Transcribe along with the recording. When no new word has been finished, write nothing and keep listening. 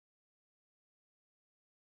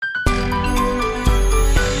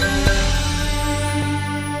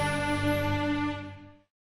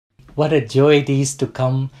what a joy it is to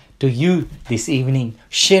come to you this evening,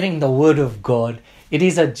 sharing the Word of God. It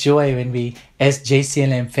is a joy when we, as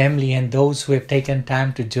JCLM family and those who have taken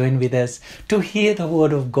time to join with us to hear the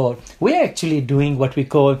Word of God. We're actually doing what we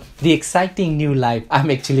call the exciting new life. I'm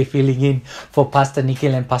actually filling in for Pastor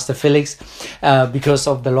Nikhil and Pastor Felix because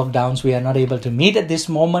of the lockdowns. We are not able to meet at this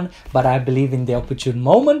moment, but I believe in the opportune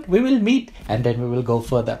moment we will meet and then we will go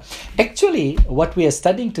further. Actually, what we are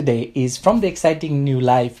studying today is from the exciting new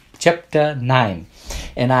life, chapter 9.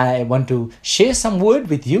 And I want to share some word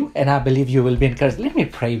with you, and I believe you will be encouraged. Let me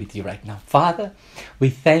pray with you right now. Father, we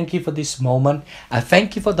thank you for this moment. I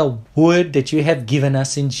thank you for the word that you have given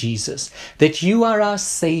us in Jesus, that you are our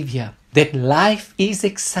Savior, that life is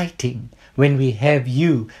exciting when we have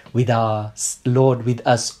you with our Lord with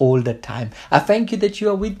us all the time. I thank you that you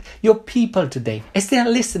are with your people today. As they are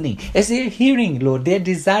listening, as they are hearing, Lord, they are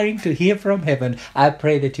desiring to hear from heaven. I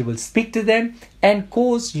pray that you will speak to them and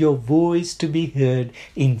cause your voice to be heard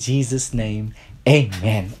in Jesus' name.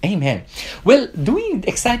 Amen. Amen. Well, doing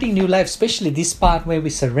exciting new life, especially this part where we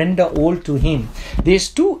surrender all to Him, there's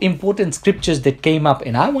two important scriptures that came up,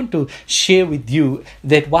 and I want to share with you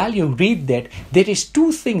that while you read that, there is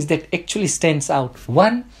two things that actually stands out.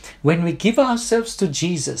 One, when we give ourselves to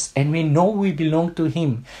Jesus and we know we belong to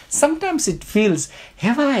Him, sometimes it feels,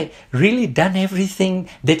 have I really done everything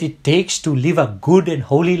that it takes to live a good and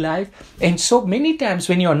holy life? And so many times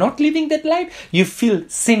when you are not living that life, you feel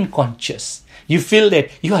sin conscious. You feel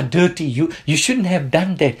that you are dirty. You shouldn't have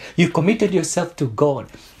done that. You committed yourself to God.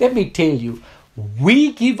 Let me tell you,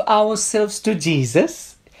 we give ourselves to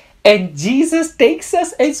Jesus, and Jesus takes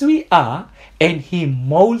us as we are, and He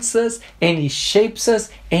molds us, and He shapes us,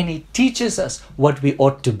 and He teaches us what we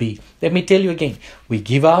ought to be. Let me tell you again, we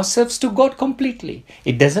give ourselves to God completely.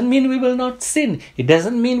 It doesn't mean we will not sin. It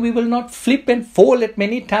doesn't mean we will not flip and fall at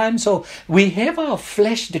many times. So we have our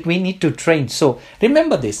flesh that we need to train. So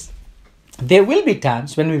remember this. There will be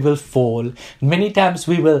times when we will fall. Many times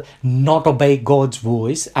we will not obey God's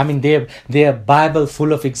voice. I mean, they're Bible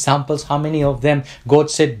full of examples. How many of them God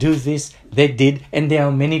said, do this, they did. And there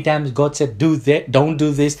are many times God said, do that, don't do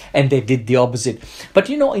this, and they did the opposite. But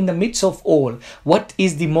you know, in the midst of all, what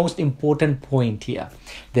is the most important point here?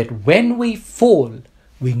 That when we fall,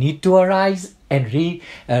 we need to arise and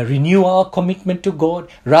renew our commitment to God.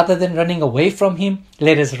 Rather than running away from Him,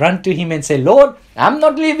 let us run to Him and say, Lord, I'm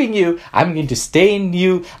not leaving you. I'm going to stay in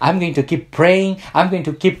you. I'm going to keep praying. I'm going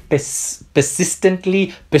to keep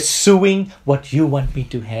persistently pursuing what you want me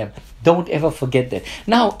to have. Don't ever forget that.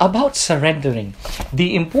 Now, about surrendering.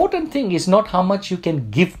 The important thing is not how much you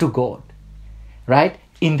can give to God, right?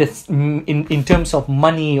 In terms of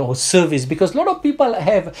money or service, because a lot of people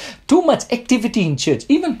have too much activity in church.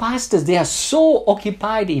 Even pastors, they are so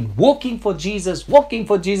occupied in working for Jesus,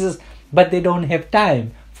 but they don't have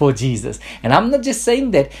time for Jesus. And I'm not just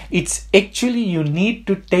saying that. It's actually you need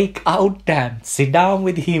to take out time, sit down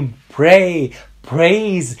with Him, pray,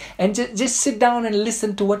 praise, and just sit down and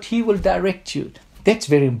listen to what He will direct you. That's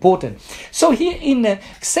very important. So here in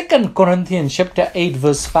 2 Corinthians chapter 8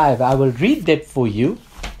 verse 5, I will read that for you,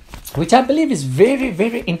 which I believe is very,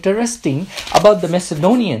 very interesting about the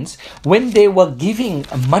Macedonians when they were giving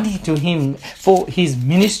money to him for his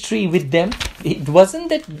ministry with them. It wasn't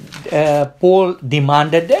that Paul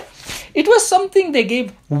demanded that. It was something they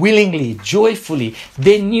gave willingly, joyfully.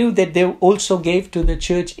 They knew that they also gave to the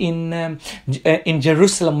church in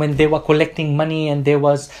Jerusalem when they were collecting money and there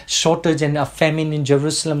was shortage and a famine in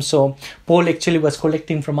Jerusalem. So Paul actually was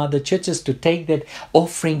collecting from other churches to take that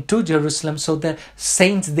offering to Jerusalem so the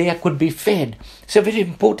saints there could be fed. So very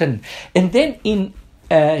important. And then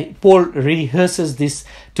Paul rehearses this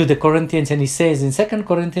to the Corinthians, and he says in 2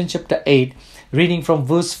 Corinthians chapter 8, reading from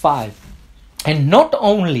verse 5, and not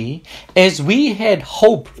only as we had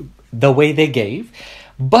hoped the way they gave,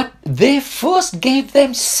 but they first gave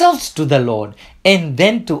themselves to the Lord and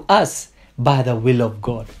then to us by the will of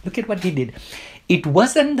God. Look at what he did. It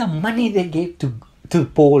wasn't the money they gave to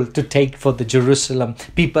Paul to take for the Jerusalem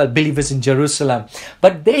people, believers in Jerusalem,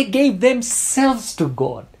 but they gave themselves to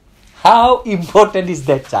God. How important is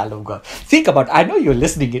that, child of God? Think about it. I know you're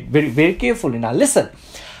listening it very, very carefully. Now listen.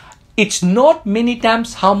 It's not many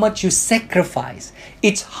times how much you sacrifice.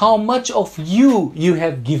 It's how much of you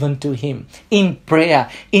have given to Him in prayer,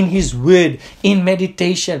 in His word, in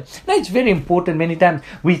meditation. Now it's very important. Many times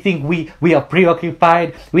we think we are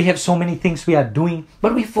preoccupied. We have so many things we are doing,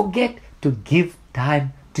 but we forget to give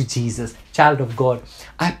time to Jesus. Child of God,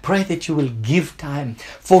 I pray that you will give time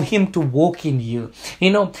for Him to walk in you.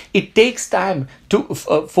 It takes time to,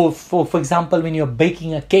 for example, when you're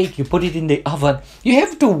baking a cake, you put it in the oven. You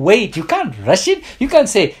have to wait. You can't rush it. You can't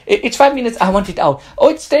say, it's 5 minutes, I want it out. Oh,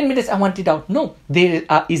 it's 10 minutes, I want it out. No, there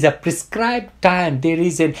is a prescribed time. There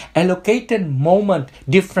is an allocated moment.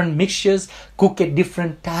 Different mixtures cook at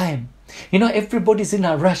different time. Everybody's in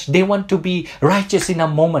a rush. They want to be righteous in a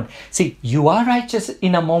moment. See, you are righteous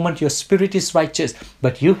in a moment. Your spirit is righteous.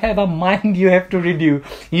 But you have a mind you have to renew.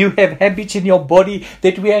 You have habits in your body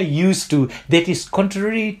that we are used to, that is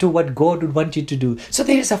contrary to what God would want you to do. So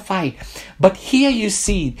there is a fight. But here you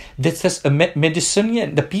see that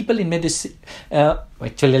the people in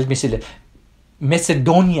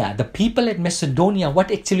Macedonia, the people at Macedonia,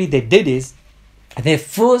 what actually they did is, they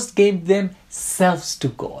first gave themselves to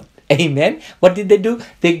God. Amen. What did they do?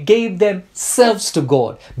 They gave themselves to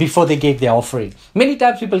God before they gave their offering. Many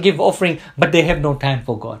times people give offering, but they have no time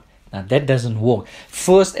for God. Now that doesn't work.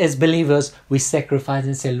 First, as believers, we sacrifice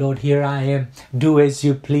and say, Lord, here I am. Do as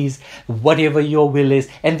you please, whatever your will is.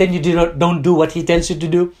 And then you don't do what He tells you to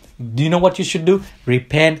do. Do you know what you should do?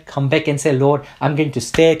 Repent, come back and say, Lord, I'm going to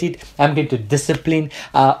stay at it. I'm going to discipline.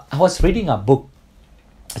 I was reading a book.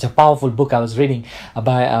 It's a powerful book I was reading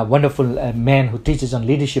by a wonderful man who teaches on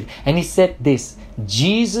leadership. And he said this: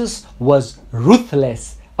 Jesus was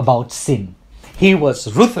ruthless about sin. He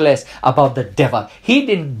was ruthless about the devil.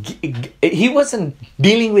 He wasn't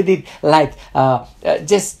dealing with it like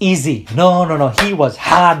just easy. No. He was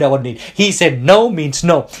hard on it. He said no means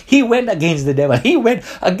no. He went against the devil. He went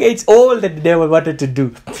against all that the devil wanted to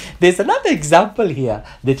do. There's another example here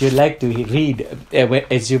that you'd like to read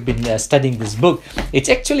as you've been studying this book. It's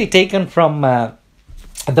actually taken from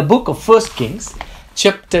the book of 1 Kings,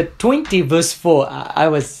 chapter 20, verse 4. I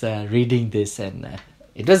was reading this and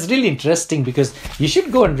it was really interesting because you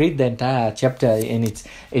should go and read the entire chapter, and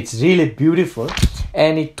it's really beautiful.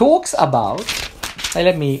 And it talks about,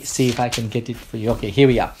 let me see if I can get it for you. Okay, here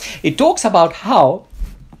we are. It talks about how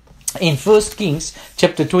in 1 Kings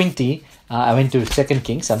chapter 20, I went to 2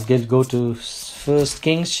 Kings, I'm going to go to 1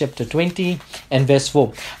 Kings chapter 20 and verse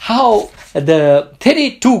 4. How the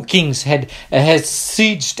 32 kings had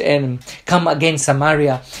sieged and come against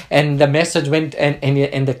Samaria, and the message went,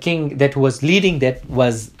 and the king that was leading that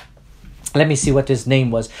was, let me see what his name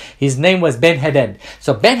was. His name was Ben-Hadad.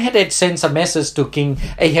 So Ben-Hadad sends a message to King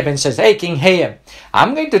Ahab and says, hey, King Ahab,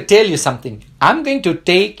 I'm going to tell you something. I'm going to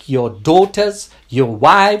take your daughters, your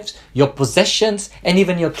wives, your possessions, and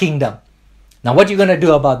even your kingdom. Now, what are you going to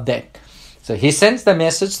do about that? So he sends the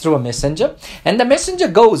message through a messenger, and the messenger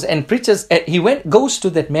goes and preaches. Goes to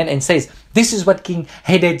that man and says, this is what King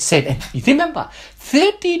Hadad said. And you remember,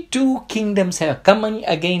 32 kingdoms have come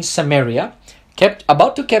against Samaria,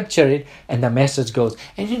 about to capture it, and the message goes.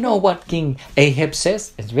 And you know what King Ahab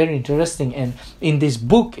says? It's very interesting. And in this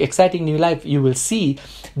book, Exciting New Life, you will see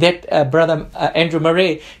that Brother Andrew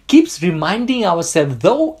Murray keeps reminding ourselves,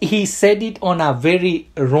 though he said it on a very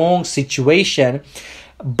wrong situation,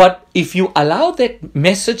 but if you allow that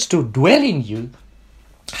message to dwell in you,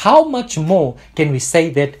 how much more can we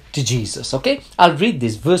say that to Jesus? Okay, I'll read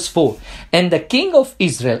this, verse 4. And the king of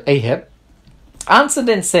Israel, Ahab, answered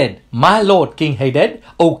and said, my lord King Hadad,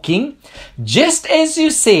 O king, just as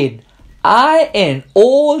you said, I and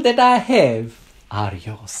all that I have are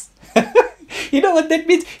yours. You know what that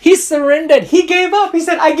means? He surrendered. He gave up. He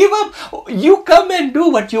said, I give up. You come and do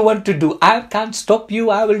what you want to do. I can't stop you.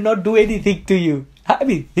 I will not do anything to you. I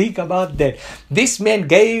mean, think about that. This man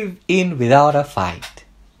gave in without a fight.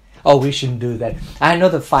 Oh, we shouldn't do that. I know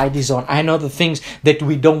the fight is on. I know the things that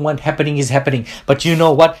we don't want happening is happening. But you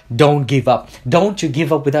know what? Don't give up. Don't you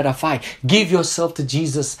give up without a fight. Give yourself to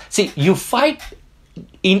Jesus. See, you fight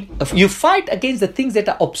against the things that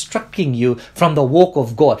are obstructing you from the walk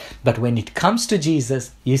of God. But when it comes to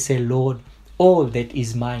Jesus, you say, Lord, all that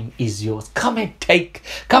is mine is yours. Come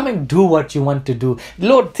and do what you want to do.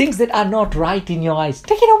 Lord, things that are not right in your eyes,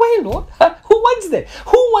 take it away, Lord. Who wants that?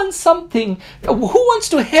 Who wants something? Who wants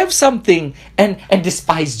to have something and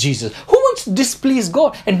despise Jesus? Who wants to displease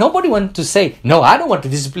God? And nobody wants to say, no, I don't want to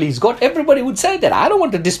displease God. Everybody would say that. I don't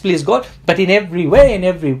want to displease God. But in every way, in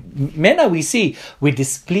every manner we see, we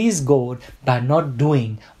displease God by not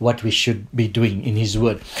doing what we should be doing in His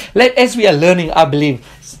Word. As we are learning, I believe,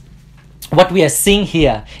 what we are seeing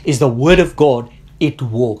here is the Word of God. It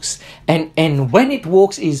works. And when it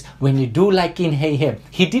works is when you do like King Ahab.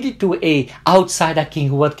 He did it to a outsider king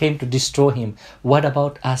who came to destroy him. What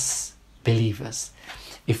about us believers?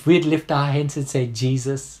 If we'd lift our hands and say,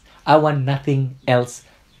 Jesus, I want nothing else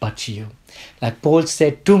but you. Like Paul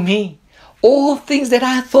said, to me, all things that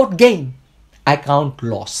I thought gain, I count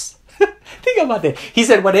loss. Think about that. He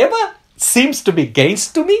said, whatever seems to be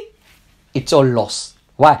gains to me, it's all loss.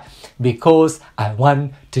 Why? Because I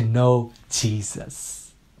want to know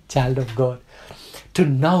Jesus. Child of God, to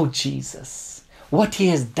know Jesus, what He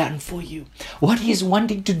has done for you, what He is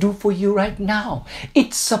wanting to do for you right now.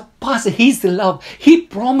 It surpasses. He's the love. He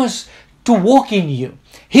promised to walk in you.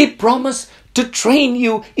 He promised to train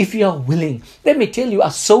you if you are willing. Let me tell you,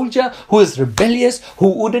 a soldier who is rebellious, who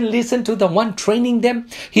wouldn't listen to the one training them,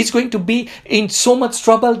 he's going to be in so much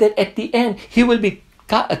trouble that at the end he will be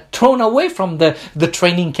thrown away from the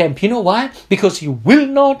training camp. You know why? Because he will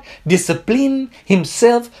not discipline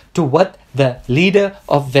himself to what the leader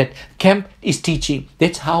of that camp is teaching.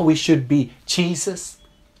 That's how we should be. Jesus,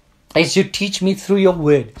 as you teach me through your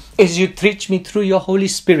word, as you teach me through your Holy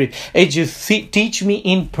Spirit, as you teach me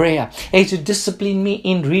in prayer, as you discipline me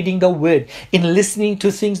in reading the word, in listening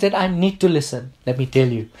to things that I need to listen, let me tell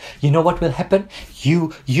you, you know what will happen?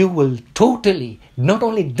 You will totally, not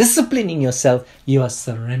only disciplining yourself, you are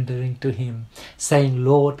surrendering to Him, saying,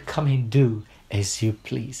 Lord, come and do as you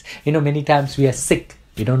please. You know, many times we are sick.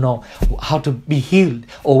 We don't know how to be healed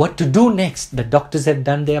or what to do next. The doctors have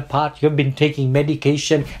done their part. You've been taking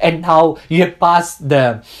medication and now you have passed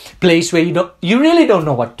the place where you really don't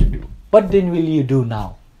know what to do. What then will you do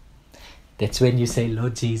now? That's when you say,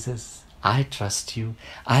 Lord Jesus, I trust you.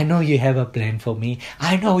 I know you have a plan for me.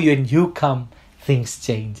 I know when you come, things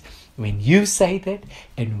change. When you say that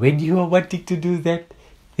and when you are wanting to do that,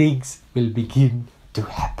 things will begin to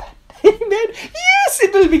happen. Amen. Yes,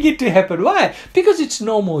 it will begin to happen. Why? Because it's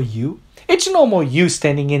no more you. It's no more you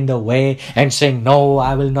standing in the way and saying, no,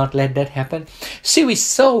 I will not let that happen. See, we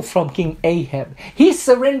saw from King Ahab. He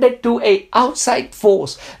surrendered to an outside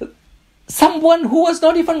force. Someone who was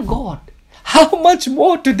not even God. How much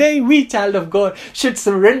more today we, child of God, should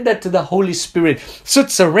surrender to the Holy Spirit, should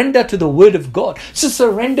surrender to the Word of God, should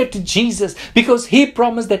surrender to Jesus, because He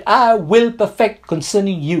promised that I will perfect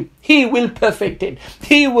concerning you. He will perfect it.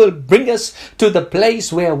 He will bring us to the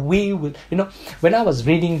place where we will, when I was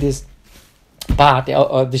reading this part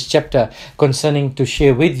or this chapter concerning to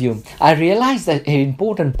share with you, I realized that an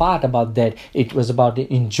important part about that, it was about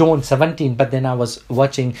in John 17, but then I was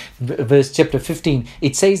watching verse chapter 15.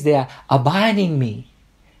 It says there, abide in me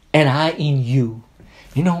and I in you.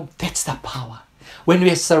 That's the power. When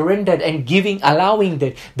we are surrendered and allowing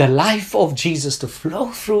the life of Jesus to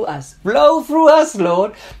flow through us,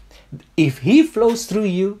 Lord. If He flows through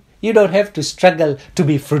you, you don't have to struggle to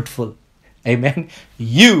be fruitful. Amen.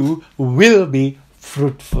 You will be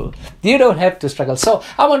fruitful. You don't have to struggle. So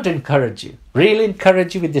I want to encourage you, really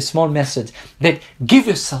encourage you with this small message that give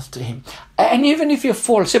yourself to Him. And even if you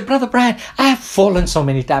fall, say, Brother Brian, I have fallen so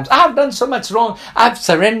many times. I've done so much wrong. I've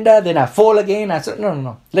surrendered, then I fall again.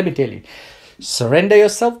 No. Let me tell you. Surrender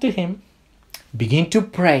yourself to Him. Begin to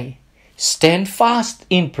pray. Stand fast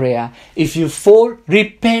in prayer. If you fall,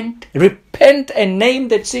 repent and name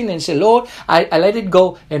that sin and say, Lord, I let it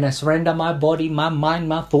go and I surrender my body, my mind,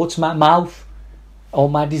 my thoughts, my mouth, all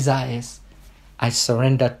my desires. I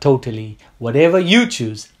surrender totally. Whatever you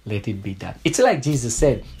choose, let it be done. It's like Jesus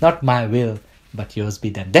said, not my will, but yours be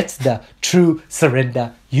done. That's the true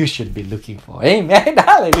surrender you should be looking for. Amen.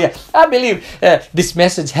 Hallelujah. I believe this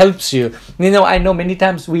message helps you. I know many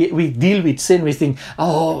times we deal with sin. We think,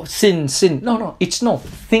 oh, sin. No, it's no.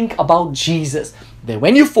 Think about Jesus. That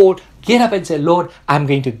when you fall, get up and say, Lord, I'm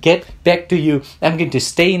going to get back to you. I'm going to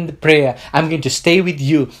stay in the prayer. I'm going to stay with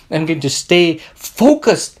you. I'm going to stay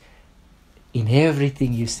focused in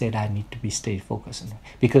everything you said. I need to stay focused on.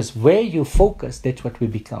 Because where you focus, that's what we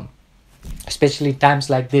become. Especially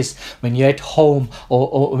times like this, when you're at home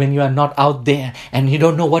or when you are not out there and you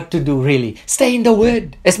don't know what to do really. Stay in the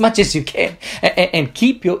Word as much as you can and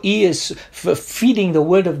keep your ears feeding the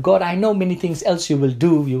Word of God. I know many things else you will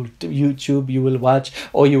do. You will YouTube, you will watch,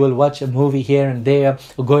 or you will watch a movie here and there,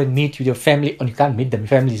 or go and meet with your family. Or you can't meet them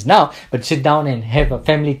families now, but sit down and have a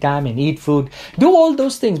family time and eat food. Do all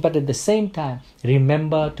those things, but at the same time,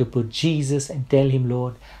 remember to put Jesus and tell Him,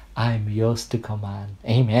 Lord, I am yours to command.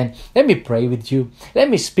 Amen. Let me pray with you. Let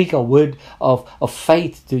me speak a word of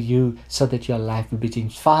faith to you so that your life will be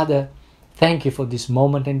changed. Father, thank you for this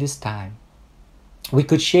moment and this time. We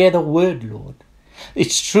could share the word, Lord.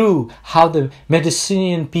 It's true how the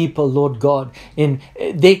Mediterranean people, Lord God,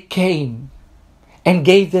 they came and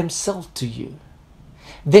gave themselves to you.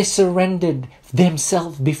 They surrendered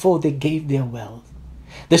themselves before they gave their wealth.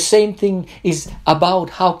 The same thing is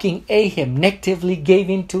about how King Ahab negatively gave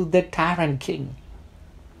in to the tyrant king.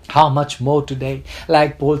 How much more today,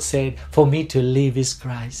 like Paul said, for me to live is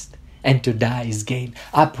Christ and to die is gain.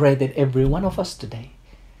 I pray that every one of us today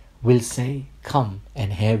will say, come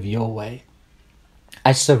and have your way.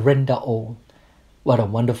 I surrender all. What a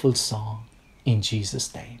wonderful song. In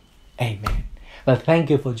Jesus' name. Amen. Well, thank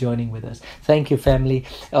you for joining with us. Thank you, family,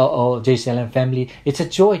 JCLM family. It's a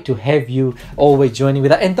joy to have you always joining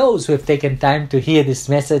with us. And those who have taken time to hear this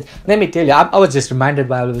message, let me tell you, I was just reminded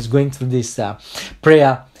while I was going through this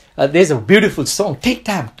prayer. There's a beautiful song. Take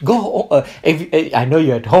time. Go. I know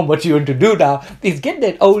you're at home. What you want to do now is get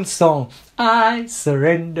that old song. I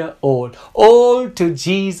surrender all. All to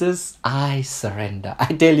Jesus I surrender. I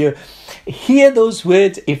tell you, hear those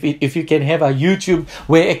words. If you can have a YouTube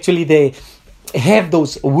where actually they have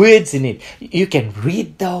those words in it, you can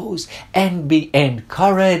read those and be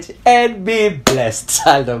encouraged and be blessed,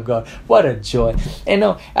 child of God. What a joy.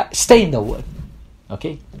 Stay in the Word.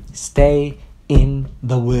 Okay? Stay in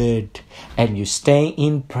the Word, and you stay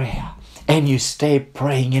in prayer, and you stay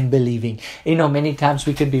praying and believing. Many times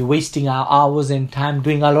we can be wasting our hours and time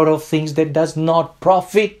doing a lot of things that does not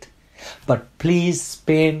profit. But please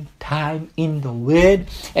spend time in the Word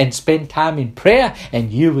and spend time in prayer,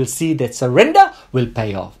 and you will see that surrender will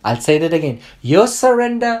pay off. I'll say that again. Your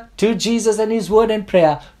surrender to Jesus and His Word and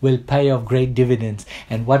prayer will pay off great dividends.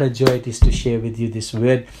 And what a joy it is to share with you this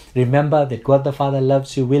word. Remember that God the Father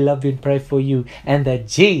loves you, will love you and pray for you, and that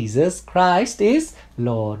Jesus Christ is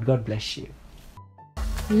Lord. God bless you.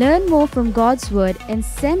 Learn more from God's Word and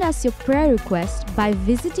send us your prayer request by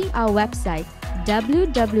visiting our website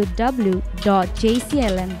www.jclm.org,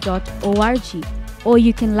 or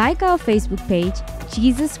you can like our Facebook page,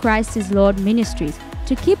 Jesus Christ is Lord Ministries,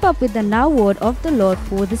 to keep up with the Now Word of the Lord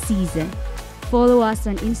for the season. Follow us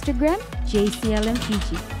on Instagram, JCLM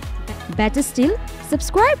Fiji. Better still,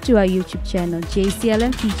 subscribe to our YouTube channel,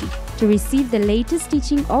 JCLM Fiji, to receive the latest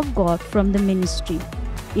teaching of God from the ministry.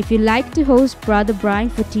 If you'd like to host Brother Brian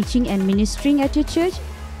for teaching and ministering at your church,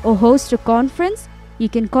 or host a conference, you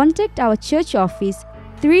can contact our church office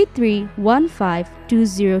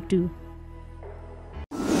 3315202.